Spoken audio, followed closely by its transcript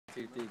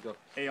2, 3, go.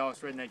 Hey y'all, it's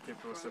Redneck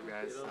Dipper. What's up,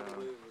 guys?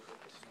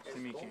 See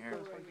me, can you hear me?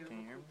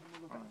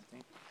 Oh, I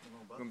think.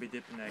 I'm gonna be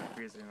dipping that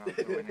grizzly off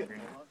the winter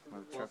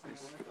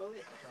motherfuckers.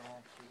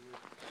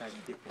 That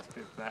dick is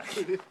good back.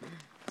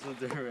 So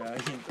there, I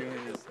ain't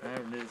doing this. I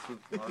haven't did this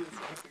with coffee.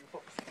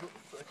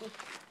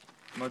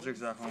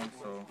 Mojo's at home,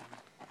 so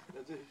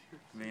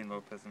me and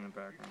Lopez in the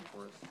background, of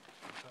course.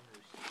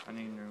 I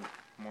need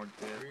more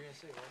dip.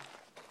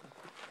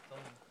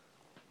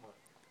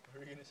 What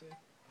were you gonna say?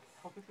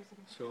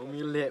 Show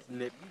me lip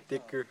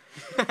thicker.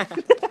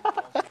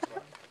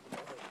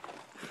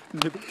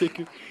 Lip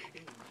thicker.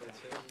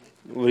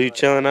 What are you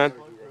chilling on?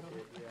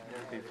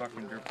 Hey,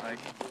 fucking dirt bike.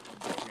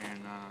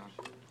 And,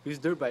 Who's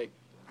dirt bike?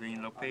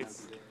 Green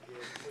Lopez.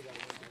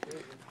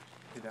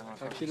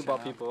 Talk shit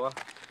about people, huh?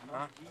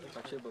 Huh?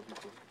 Talk shit about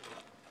people.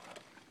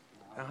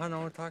 I don't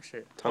want to talk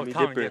shit. Tommy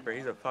Tommy Dipper. Dipper.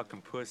 He's a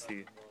fucking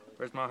pussy.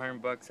 Where's my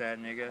 $100 at,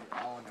 nigga?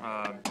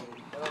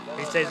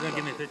 He says he's gonna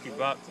give me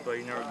 $50, but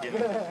he never gave me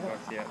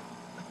 $50 yet.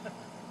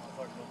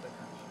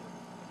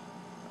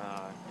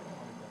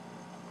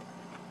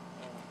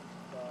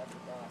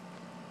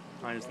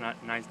 It's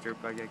not nice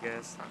dirt bike, I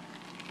guess.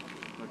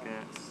 Look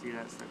at, see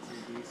that sexy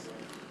beast?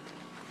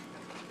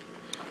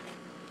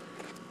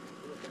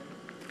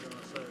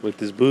 With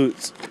his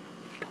boots.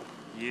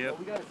 Yep.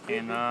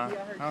 And I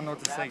don't know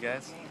what to say,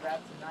 guys.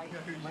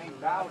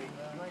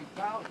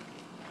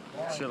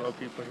 Shitload of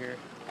people here.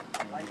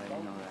 I'm gonna let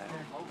you know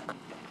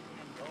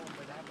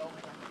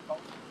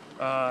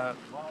that.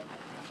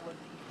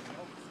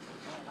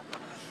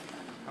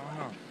 I don't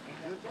know.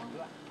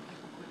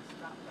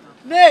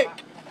 Nick!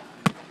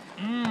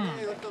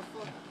 Hey, what the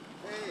fuck?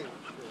 Hey.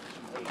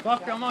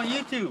 Fuck, I'm on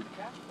YouTube.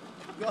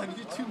 You're on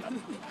YouTube.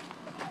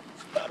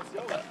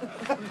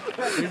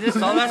 You just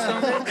saw that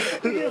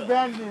something? You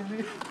abandoned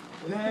me.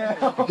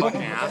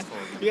 Fucking asshole.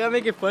 You gotta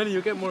make it funny,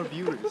 you'll get more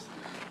viewers.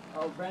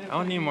 I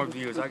don't need more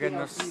views. I got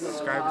enough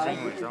subscribers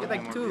anyways. I don't Get need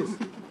like more 2.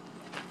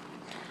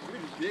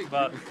 views.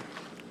 But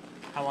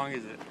how long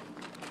is it?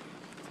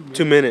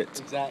 2 minutes.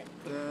 Exactly.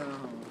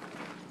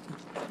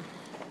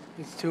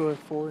 It's 2 or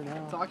 4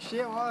 now. Talk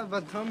shit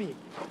about Tommy.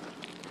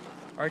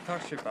 I already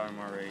talked shit about him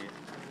already.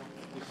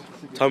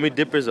 Tommy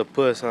Dipper's a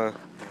puss, huh?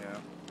 Yeah.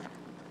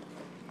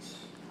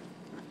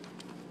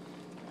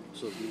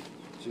 So, dude,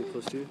 is he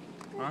close to you?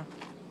 Huh?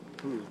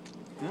 Who?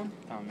 Him?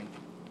 Tommy.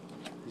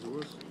 He's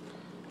worse.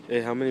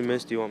 Hey, how many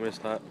minutes do you want me to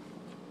stop?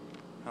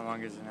 How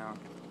long is it now?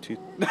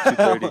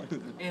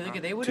 2:30. Hey,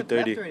 look, they would have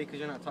 2:30. left already because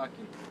you're not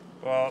talking.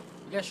 Well,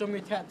 You guys show me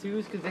your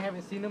tattoos because they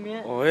haven't seen them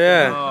yet? Oh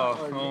yeah.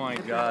 oh my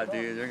god,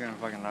 dude. They're gonna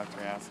fucking laugh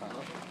their ass off.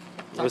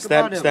 What's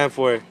about that him. stand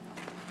for?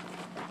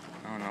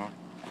 I don't know.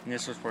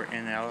 Initials for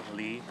NL,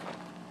 Lee.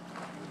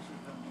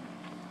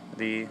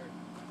 Lee.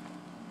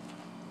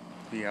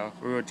 Yeah,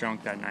 we were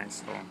drunk that night,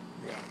 so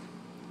yeah,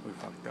 we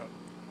fucked up.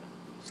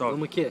 Give So,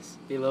 them a kiss.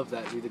 They love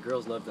that, dude. The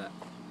girls love that.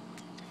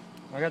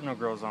 I got no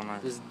girls on my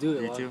Just do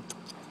it, YouTube.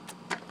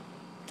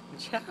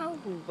 Ciao.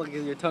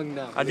 Fucking your tongue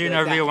down. I do Look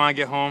another like video that. when I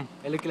get home.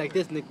 Hey, looking like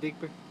this, Nick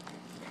Dipper.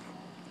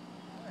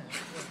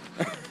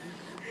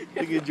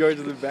 Look at George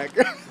in the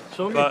background.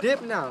 Show me But- a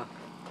dip now.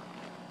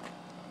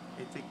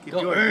 Get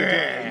Go. George.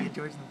 Get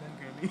George in the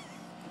background.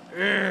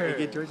 Hey,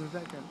 get George in the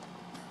background.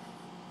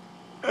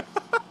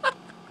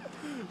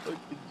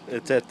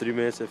 It's at 3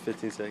 minutes and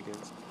 15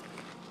 seconds.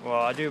 Well,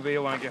 I do a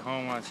video when I get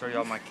home. I show you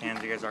all my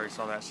cans. You guys already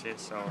saw that shit,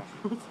 so.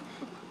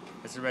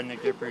 This is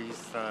Redneck Dipper. He's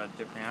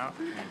dipping out.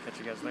 And catch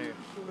you guys later.